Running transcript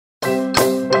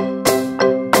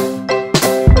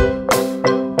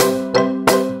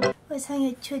realised I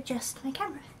need to adjust my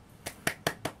camera.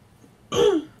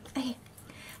 Okay.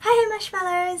 Hihi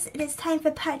Marshmallows! It is time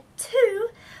for part 2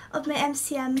 of my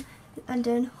MCM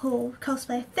London haul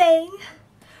cosplay thing.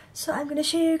 So I'm going to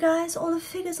show you guys all the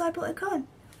figures I bought at Con.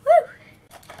 Woo!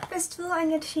 First of all, I'm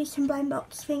going to show you some blind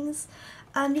box things.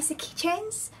 These are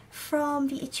keychains from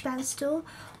the Ichiban store.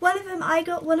 One of them I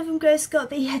got, one of them Ghost got,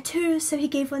 but he had two, so he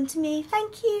gave one to me.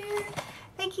 Thank you!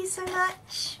 Thank you so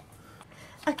much.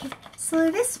 Okay, so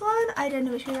this one, I don't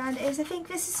know which way around it is. I think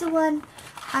this is the one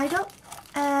I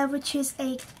got, which is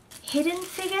a hidden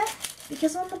figure,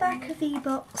 because on the back of the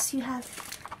box you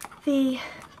have the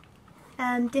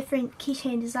different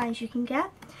keychain designs you can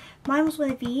get. Mine was one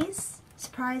of these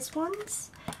surprise ones,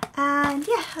 and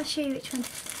yeah, I'll show you which one.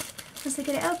 Once I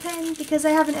get it open, because I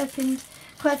haven't opened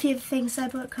quite a few of the things I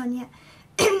bought at Con yet.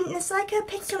 It's like a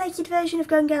pixelated version of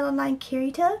Gun Girl Online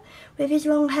Kirito, with his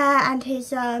long hair and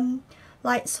his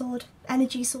light sword,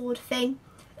 energy sword thing.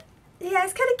 Yeah,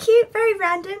 it's kind of cute, very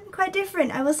random, quite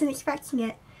different. I wasn't expecting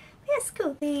it. But yeah, it's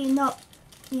cool. Not,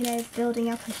 you know, building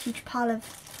up a huge pile of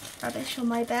rubbish on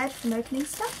my bed from opening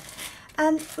stuff.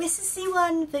 This is the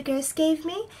one that Ghost gave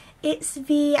me. It's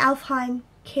the Alfheim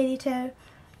Kirito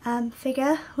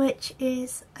figure, which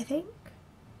is, I think,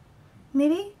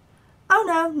 maybe?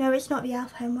 Oh no, it's not the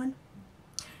Alfheim one.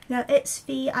 No, it's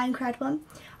the Ironclad one.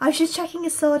 I was just checking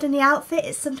his sword and the outfit,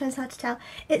 it's sometimes hard to tell.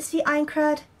 It's the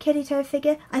Ironclad Kirito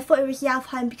figure. I thought it was the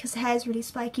Alfheim because the hair is really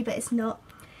spiky, but it's not.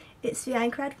 It's the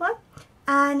Ironclad one,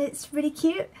 and it's really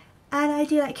cute, and I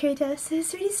do like Kirito, so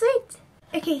it's really sweet.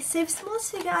 Okay, so the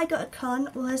smallest figure I got at Con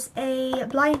was a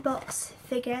blind box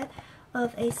figure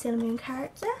of a Sailor Moon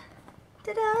character.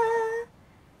 Ta-da!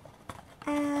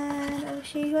 And I'll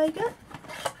show you what I got.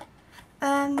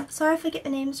 Sorry if I get the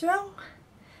names wrong.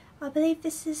 I believe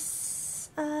this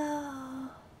is, no,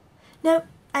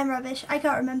 I'm rubbish. I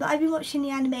can't remember. I've been watching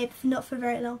the anime, but not for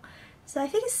very long. So I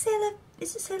think it's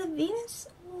is it Sailor Venus?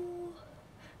 Or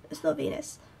it's not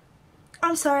Venus.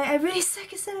 I'm sorry, I really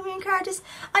suck at Sailor Moon characters.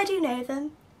 I do know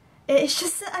them. It's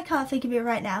just that I can't think of it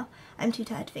right now. I'm too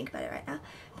tired to think about it right now.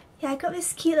 Yeah, I got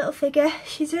this cute little figure.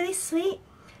 She's really sweet.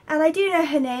 And I do know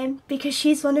her name because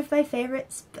she's one of my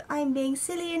favourites, but I'm being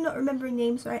silly and not remembering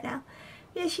names right now.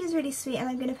 Yeah, she's really sweet, and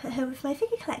I'm going to put her with my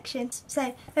figure collection.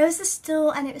 So, there was a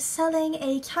store and it was selling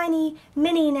a tiny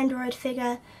mini Nendoroid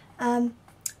figure of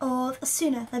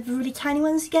Asuna, like the really tiny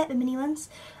ones you get, the mini ones,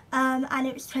 and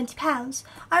it was £20.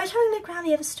 I was trying to look around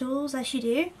the other stalls, as you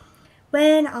do,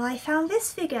 when I found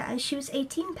this figure, and she was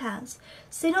 £18.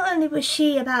 So not only was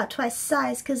she about twice the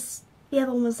size, because the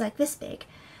other one was like this big,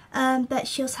 but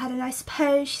she also had a nice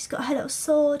pose. She's got her little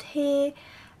sword here,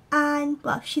 and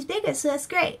well, she's bigger, so that's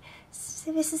great.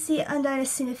 So this is the Undyne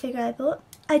Asuna figure I bought.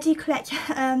 I do collect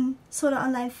Sword Art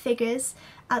Online figures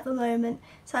at the moment,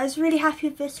 so I was really happy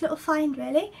with this little find,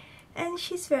 really, and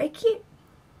she's very cute.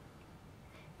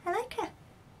 I like her.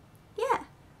 Yeah,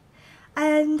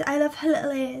 and I love her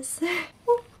little ears.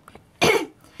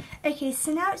 Okay,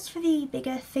 so now it's for the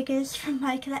bigger figures from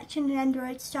my collection, the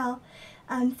Nendoroid style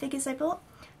figures I bought.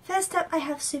 First up, I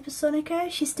have Supersonico.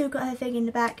 She's still got her figure in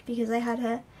the back because I had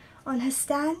her on her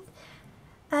stand.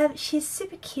 She's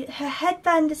super cute. Her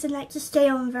headband doesn't like to stay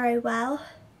on very well,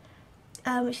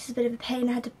 which is a bit of a pain.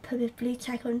 I had to put a blue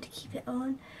tack on to keep it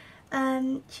on.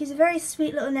 She's a very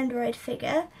sweet little Nendoroid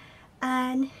figure,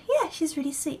 and yeah, she's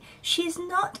really sweet. She's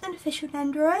not an official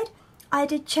Nendoroid. I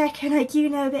did check, and I do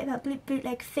know a bit about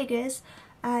bootleg figures,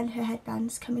 and her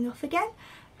headband's coming off again.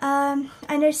 I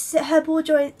noticed that her ball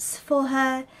joints for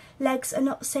her legs are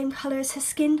not the same colour as her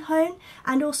skin tone,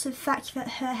 and also the fact that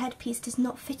her headpiece does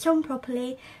not fit on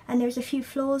properly, and there's a few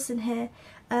flaws in here.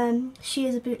 She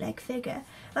is a bootleg figure.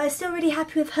 But I'm still really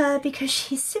happy with her because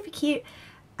she's super cute,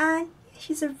 and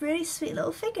she's a really sweet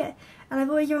little figure. And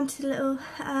I've already wanted a little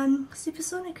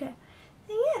Supersonico. And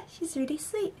yeah, she's really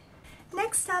sweet.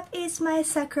 Next up is my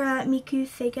Sakura Miku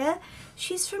figure.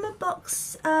 She's from a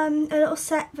box, a little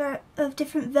set of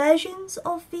different versions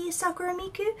of the Sakura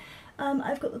Miku.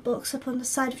 I've got the box up on the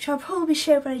side, which I'll probably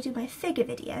show when I do my figure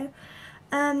video.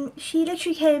 She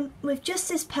literally came with just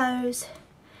this pose,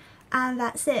 and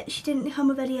that's it. She didn't come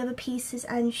with any other pieces,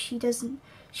 and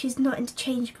she's not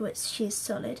interchangeable, she is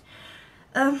solid.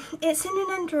 It's in an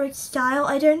Nendoroid style.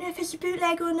 I don't know if it's a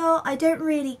bootleg or not. I don't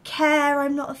really care.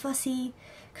 I'm not a fussy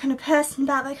kind of person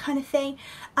about that kind of thing.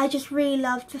 I just really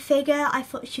loved the figure. I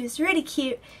thought she was really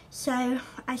cute, so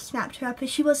I snapped her up, and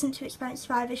she wasn't too expensive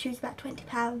either. She was about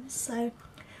 £20, so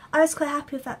I was quite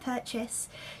happy with that purchase.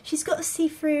 She's got a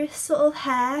see-through sort of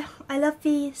hair. I love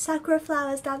the sakura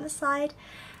flowers down the side,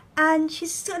 and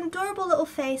she's got an adorable little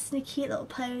face and a cute little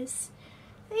pose.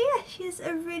 But yeah, she's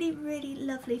a really, really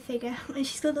lovely figure. And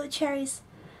she's got little cherries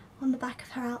on the back of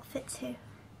her outfit too.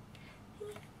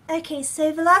 Okay,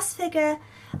 so the last figure,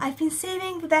 I've been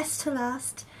saving the best to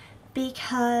last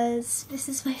because this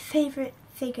is my favourite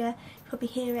figure. You probably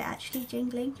hear it actually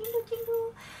jingling. Jingle,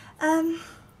 jingle.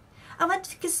 I went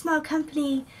to the Smile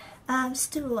Company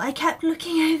store. I kept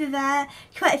looking over there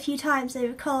quite a few times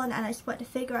over con and I spotted a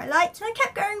figure I liked and I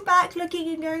kept going back looking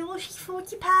and going, oh, she's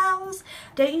 £40.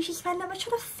 Don't usually spend that much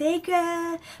on a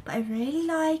figure, but I really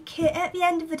like it. At the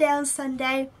end of the day on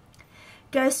Sunday,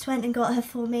 Ghost went and got her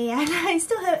for me and I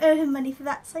still owe him money for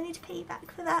that, so I need to pay you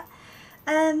back for that.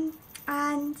 And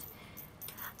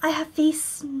I have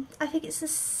these, I think it's a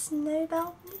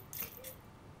snowbell,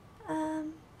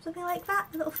 something like that,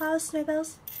 little flower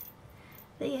snowbells.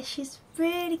 But yeah, she's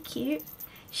really cute.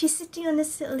 She's sitting on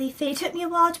this little leaf. It took me a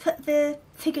while to put the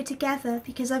figure together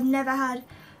because I've never had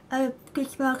a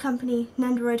Good Smile Company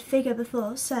Nendoroid figure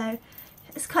before, so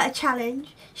it's quite a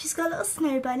challenge. She's got a little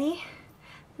snow bunny,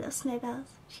 little snowbells.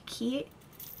 She's cute.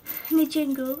 And they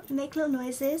jingle and make little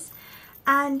noises.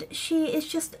 And she is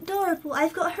just adorable.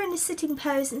 I've got her in a sitting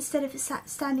pose instead of a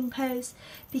standing pose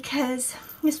because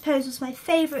this pose was my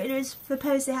favourite. It was the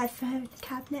pose they had for her in the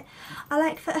cabinet. I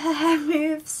like that her hair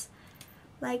moves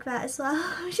like that as well,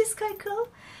 which is quite cool.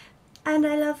 And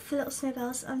I love the little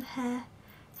snowbells on her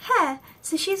hair.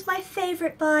 So she's my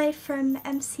favourite buy from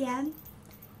MCM.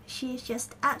 She is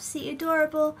just absolutely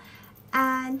adorable.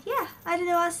 And yeah, I don't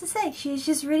know what else to say. She's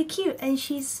just really cute and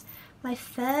she's my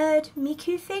third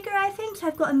Miku figure, I think.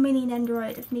 I've got a mini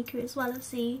Nendoroid of Miku as well as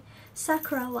the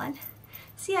Sakura one.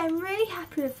 So yeah, I'm really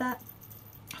happy with that.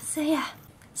 So yeah,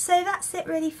 so that's it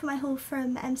really for my haul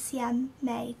from MCM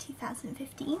May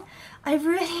 2015. I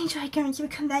really enjoyed going to the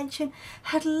convention,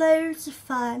 had loads of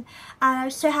fun, and I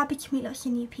was so happy to meet lots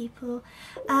of new people.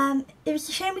 It was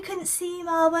a shame we couldn't see you,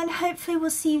 Marwan. Hopefully we'll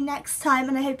see you next time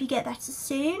and I hope you get better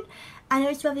soon. And it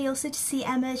was lovely also to see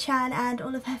Emma-chan and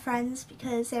all of her friends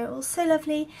because they were all so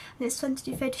lovely and it's fun to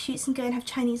do photo shoots and go and have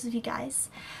Chinese with you guys.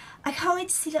 I can't wait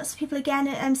to see lots of people again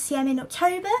at MCM in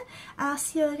October and I'll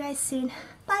see you all guys soon.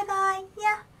 Bye bye,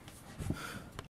 yeah.